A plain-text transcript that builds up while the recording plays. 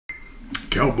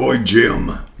Cowboy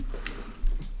Jim,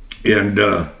 and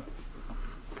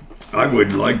I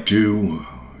would like to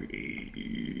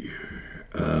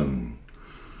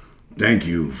thank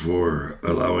you for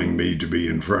allowing me to be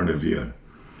in front of you.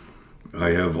 I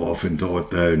have often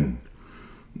thought that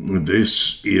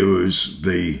this is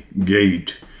the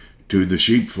gate to the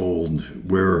sheepfold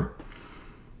where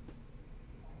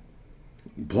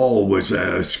Paul was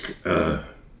asked,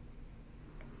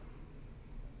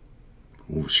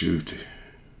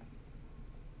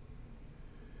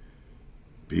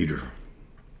 Peter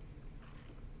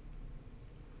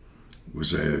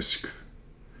was asked,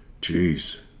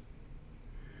 geez,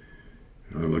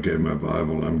 I look at my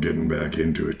Bible, I'm getting back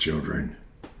into it, children.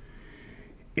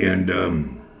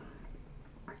 And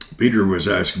Peter was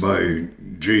asked by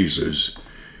Jesus,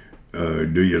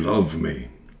 do you love me?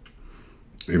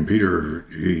 And Peter,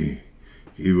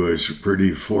 he was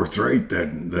pretty forthright,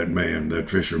 that man, that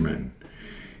fisherman.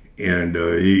 And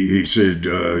he said,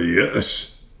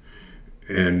 yes.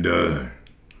 And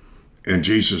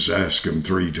Jesus asked him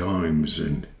 3 times,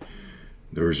 and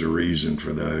there was a reason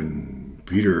for that. And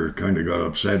Peter kind of got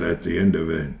upset at the end of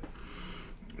it.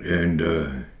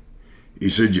 And he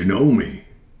said, you know me,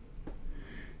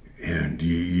 and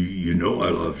you know I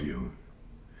love you.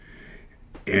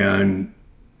 And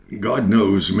God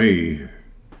knows me,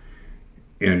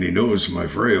 and he knows my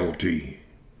frailty.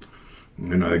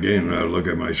 And again, I look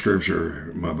at my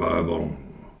scripture, my Bible,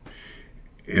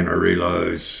 and I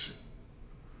realize,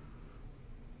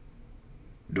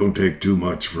 don't take too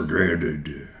much for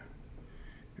granted.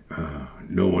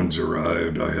 No one's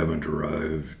arrived. I haven't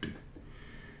arrived.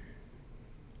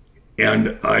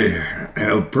 And I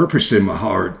have purposed in my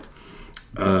heart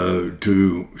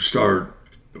to start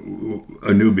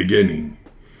a new beginning.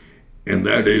 And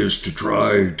that is to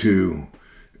try to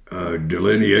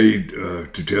delineate,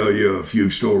 to tell you a few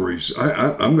stories.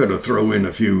 I'm going to throw in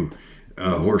a few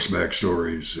horseback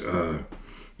stories.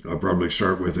 I'll probably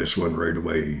start with this one right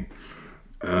away.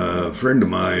 A friend of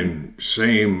mine,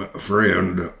 same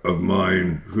friend of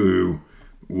mine who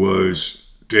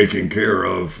was taking care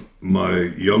of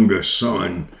my youngest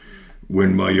son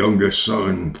when my youngest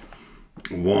son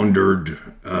wandered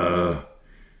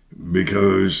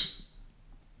because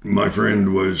my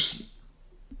friend was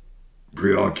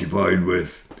preoccupied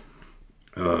with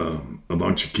a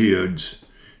bunch of kids,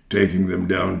 taking them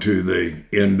down to the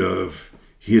end of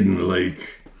Hidden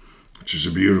Lake, which is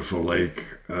a beautiful lake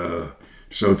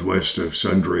southwest of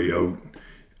Sundre out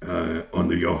on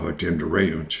the Yahweh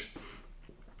Ranch.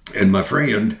 And my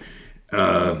friend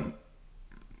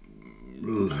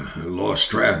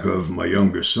lost track of my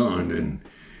youngest son,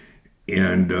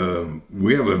 and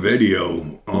we have a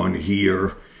video on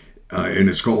here, and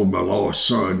it's called My Lost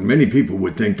Son. Many people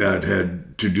would think that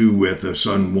had to do with a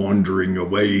son wandering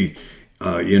away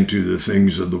into the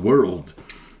things of the world,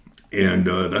 and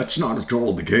that's not at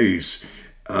all the case.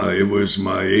 It was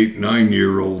my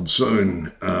 9-year-old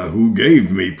son who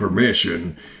gave me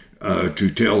permission to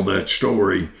tell that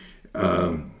story,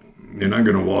 and I'm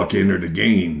going to walk in it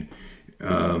again.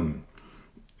 And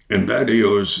that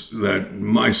is that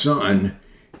my son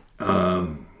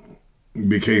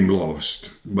became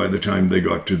lost by the time they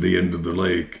got to the end of the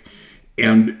lake.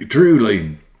 And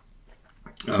truly,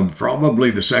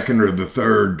 probably the second or the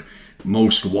third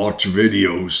most watched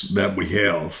videos that we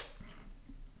have.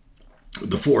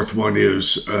 The fourth one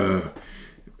is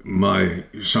my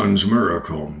son's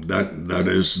miracle. That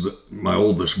is my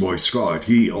oldest boy, Scott.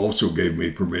 He also gave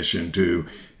me permission to,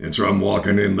 and so I'm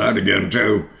walking in that again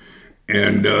too.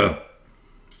 And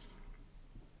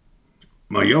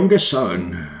my youngest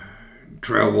son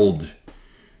traveled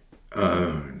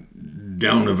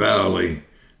down a valley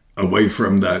away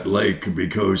from that lake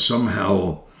because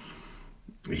somehow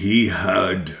he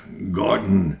had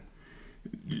gotten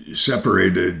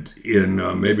separated in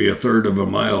maybe a third of a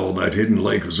mile. That hidden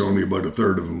lake was only about a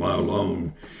third of a mile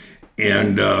long.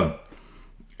 And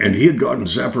he had gotten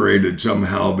separated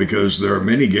somehow because there are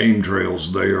many game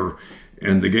trails there,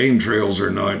 and the game trails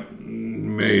are not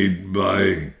made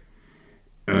by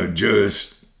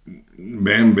just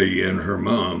Bambi and her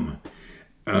mom,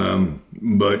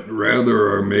 but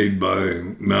rather are made by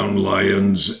mountain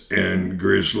lions and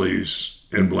grizzlies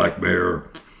and black bear,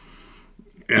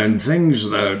 and things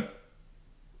that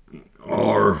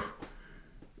are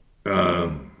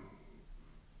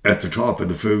at the top of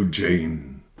the food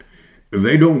chain.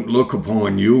 They don't look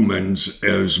upon humans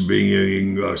as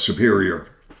being superior,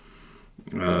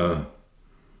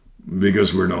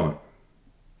 because we're not.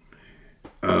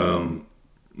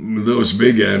 Those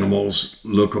big animals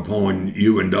look upon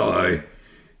you and I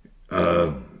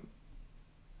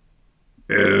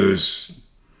as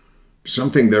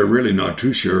something they're really not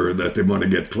too sure that they want to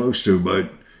get close to,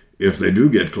 but if they do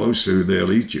get close to,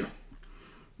 they'll eat you.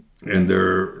 And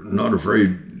they're not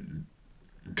afraid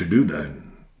to do that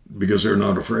because they're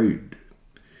not afraid.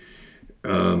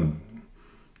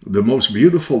 The most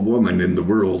beautiful woman in the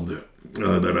world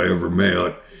that I ever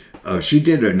met, she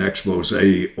did an expose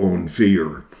on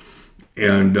fear.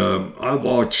 And I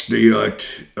watched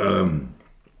it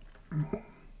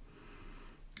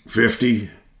 50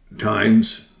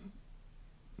 times.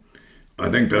 I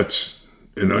think that's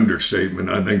an understatement.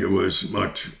 I think it was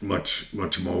much, much,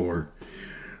 much more.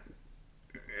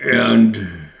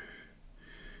 And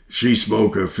she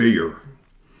spoke of fear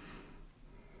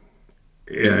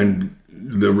and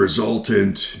the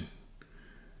resultant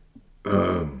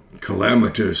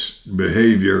calamitous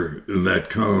behavior that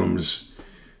comes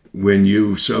when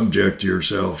you subject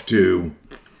yourself to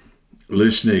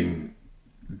listening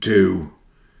to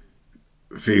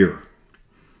fear.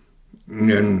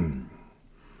 And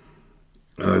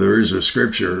there is a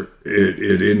scripture,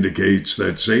 it indicates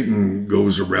that Satan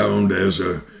goes around as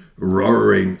a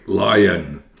roaring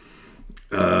lion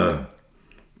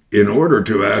in order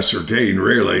to ascertain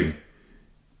really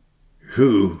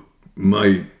who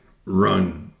might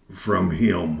run from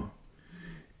him.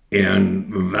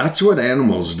 And that's what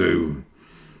animals do.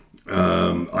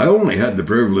 I only had the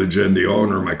privilege and the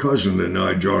honor, my cousin and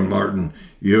I, John Martin,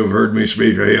 you have heard me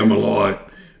speak of him a lot.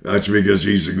 That's because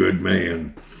he's a good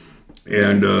man.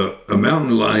 And a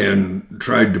mountain lion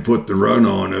tried to put the run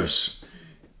on us.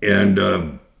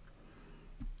 And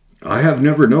I have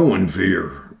never known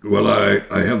fear. Well,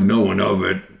 I have known of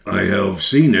it. I have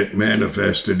seen it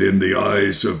manifested in the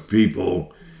eyes of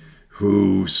people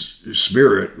whose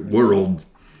spirit world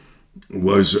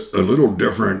was a little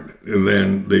different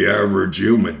than the average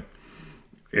human.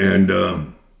 And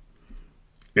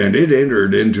it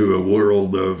entered into a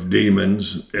world of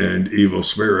demons and evil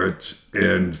spirits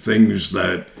and things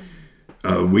that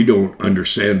we don't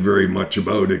understand very much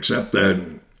about, except that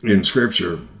in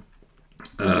Scripture,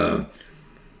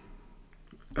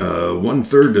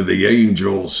 1/3 of the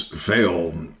angels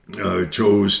fell,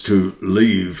 chose to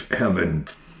leave heaven,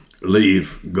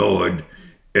 leave God,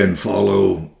 and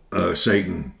follow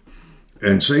Satan.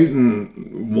 And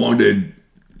Satan wanted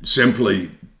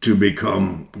simply to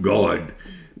become God,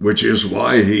 which is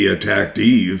why he attacked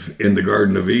Eve in the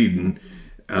Garden of Eden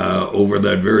over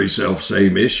that very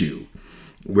self-same issue,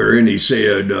 wherein he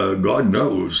said, God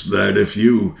knows that if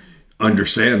you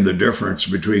understand the difference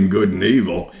between good and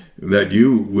evil, that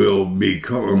you will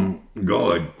become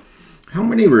God. How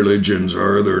many religions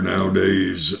are there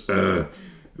nowadays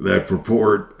that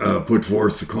put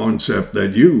forth the concept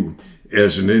that you,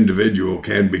 as an individual,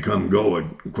 can become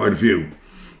God? Quite a few,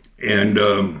 and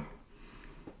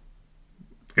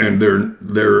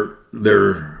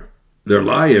they're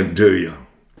lying to you.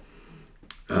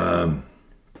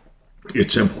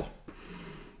 It's simple.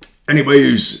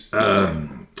 Anyways,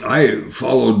 I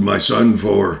followed my son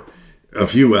for a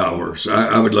few hours.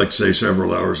 I would like to say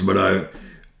several hours, but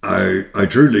I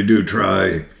truly do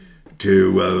try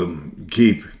to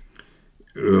keep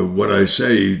what I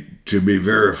say to be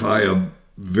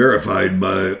verified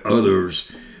by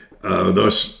others.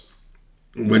 Thus,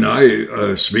 when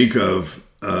I speak of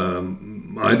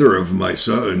either of my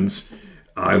sons,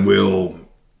 I will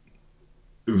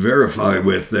verify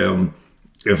with them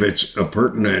if it's a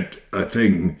pertinent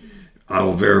thing.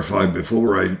 I'll verify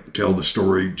before I tell the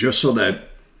story, just so that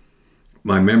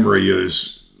my memory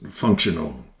is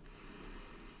functional.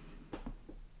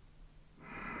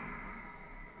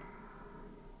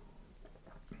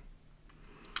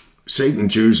 Satan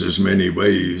chooses many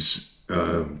ways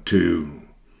to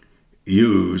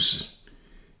use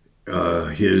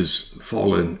his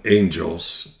fallen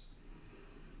angels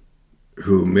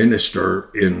who minister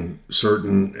in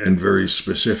certain and very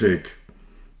specific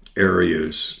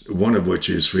areas, one of which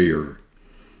is fear.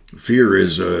 Fear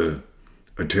is a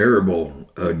terrible,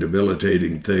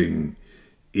 debilitating thing.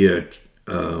 It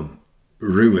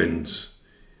ruins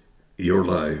your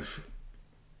life.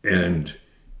 And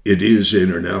it is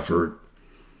in an effort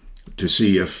to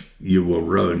see if you will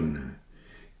run.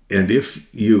 And if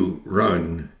you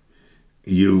run,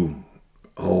 you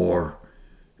are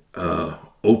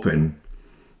open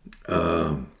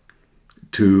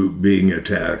to being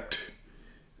attacked,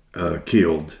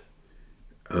 killed,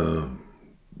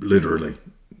 literally,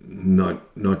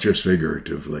 not just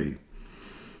figuratively.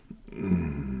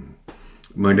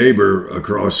 My neighbor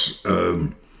across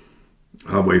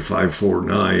Highway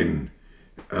 549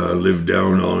 lived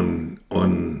down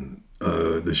on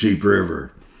the Sheep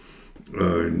River,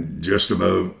 just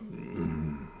about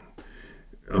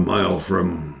a mile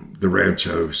from the ranch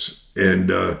house.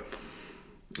 And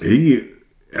He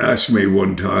asked me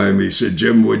one time, he said,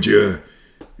 Jim, would you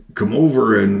come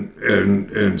over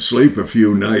and sleep a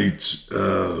few nights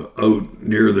out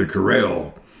near the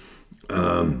corral?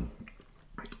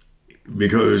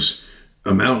 Because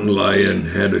a mountain lion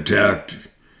had attacked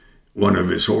one of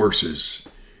his horses.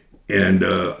 And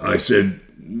I said,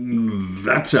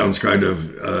 that sounds kind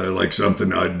of like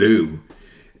something I'd do.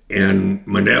 And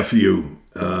my nephew,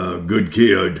 good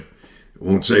kid,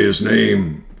 won't say his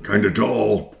name, kind of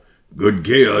tall, good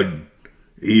kid,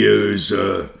 he is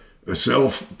a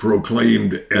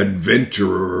self-proclaimed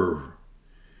adventurer,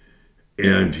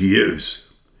 and he is.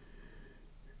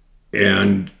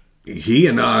 And he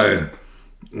and I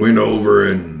went over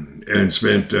and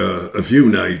spent a few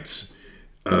nights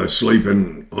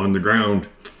sleeping on the ground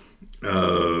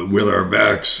with our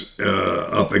backs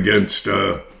up against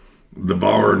the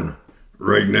barn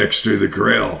right next to the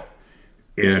corral.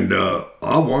 And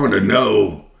I want to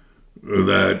know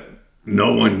that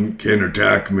no one can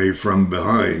attack me from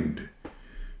behind,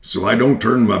 so I don't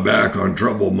turn my back on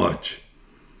trouble much.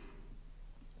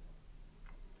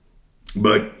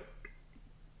 But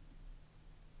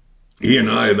he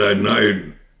and I that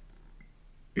night,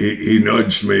 he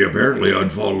nudged me. Apparently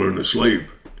I'd fallen asleep,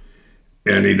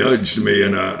 and he nudged me,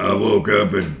 and I woke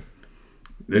up, and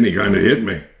then he kind of hit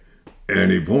me,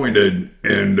 and he pointed,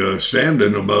 and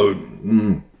standing about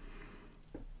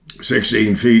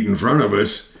 16 feet in front of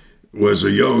us was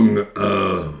a young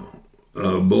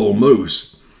bull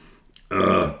moose.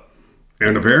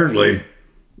 And apparently,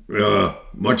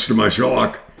 much to my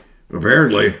shock,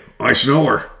 apparently I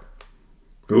snore.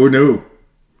 Who knew?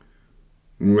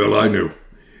 Well, I knew.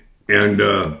 And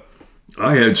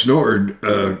I had snored,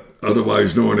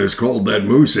 otherwise known as called that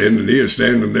moose in, and he is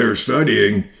standing there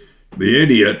studying the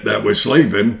idiot that was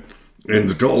sleeping and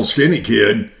the tall, skinny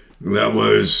kid that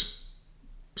was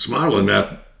smiling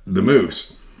at the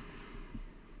moose.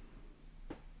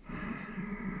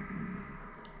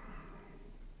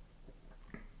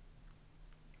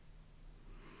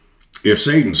 If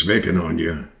Satan's picking on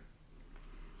you,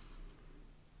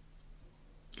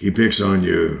 he picks on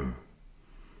you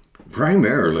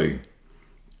primarily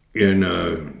in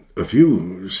a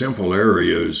few simple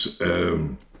areas: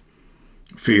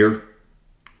 fear,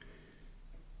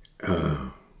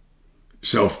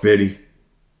 self-pity,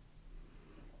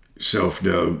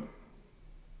 self-doubt.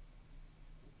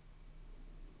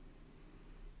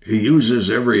 He uses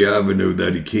every avenue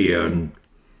that he can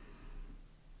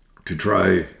to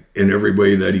try in every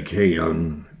way that he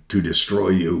can to destroy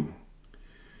you,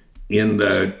 in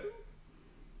that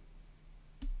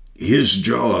his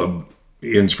job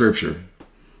in Scripture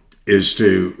is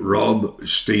to rob,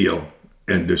 steal,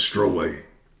 and destroy.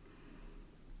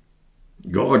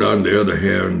 God, on the other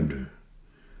hand,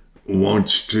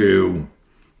 wants to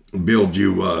build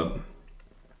you up.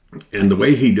 And the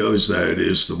way he does that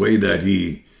is the way that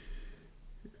he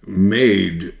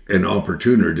made an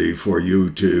opportunity for you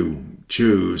to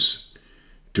choose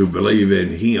to believe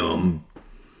in him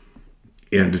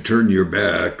and to turn your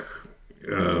back,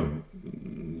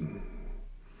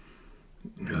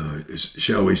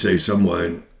 shall we say,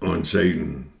 somewhat on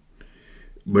Satan.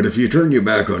 But if you turn your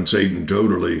back on Satan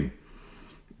totally,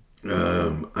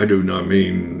 I do not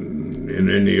mean in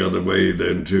any other way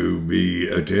than to be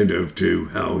attentive to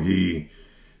how he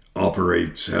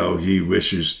operates, how he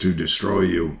wishes to destroy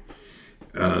you.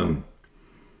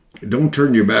 Don't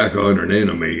turn your back on an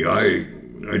enemy. I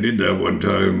did that one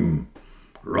time,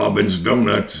 Robin's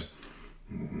Donuts,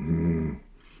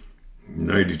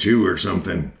 92 or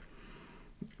something.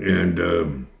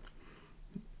 And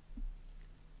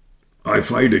I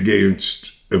fight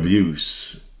against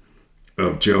abuse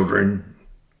of children,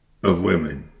 of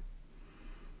women,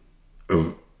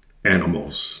 of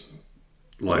animals,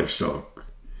 livestock.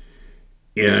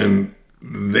 And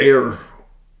there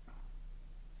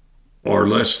are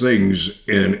less things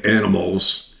in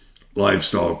animals,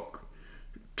 livestock,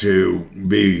 for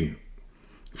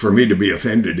me to be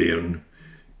offended in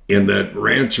that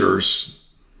ranchers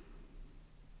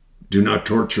do not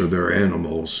torture their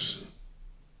animals,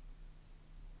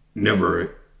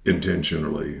 never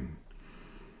intentionally.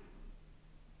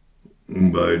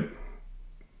 But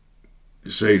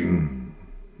Satan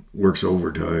works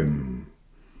overtime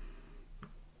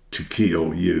to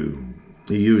kill you.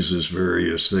 He uses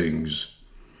various things: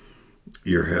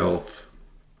 your health,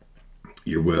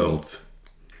 your wealth.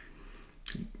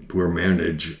 Poor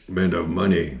management of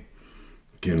money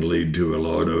can lead to a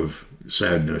lot of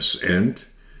sadness and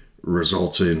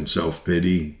results in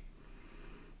self-pity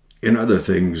and other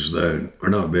things that are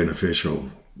not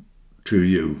beneficial to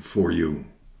you, for you,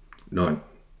 not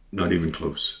even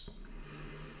close.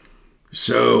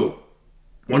 So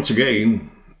once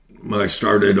again, I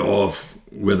started off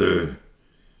with a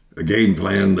game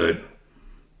plan that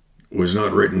was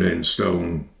not written in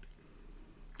stone,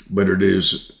 but it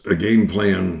is a game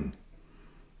plan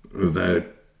that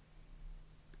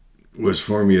was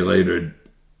formulated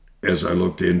as I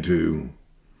looked into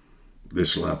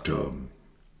this laptop.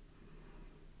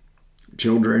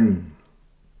 Children,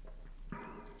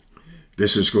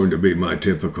 this is going to be my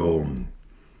typical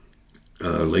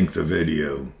length of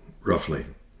video, roughly,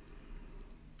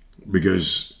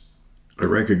 because I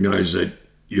recognize that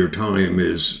your time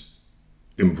is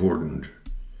important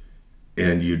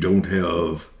and you don't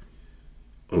have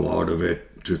a lot of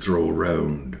it to throw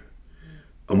around.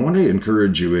 I want to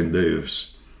encourage you in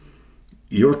this.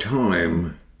 Your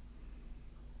time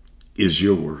is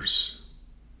yours.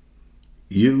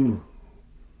 You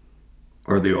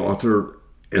are the author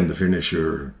and the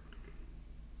finisher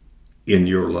in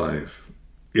your life.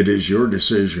 It is your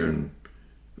decision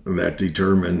that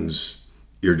determines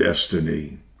your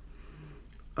destiny.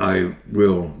 I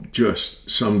will just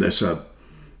sum this up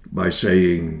by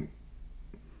saying,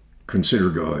 consider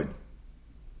God.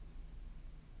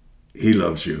 He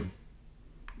loves you.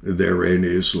 Therein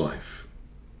is life.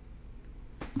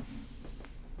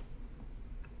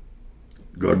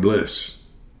 God bless.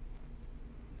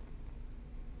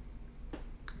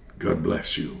 God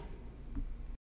bless you.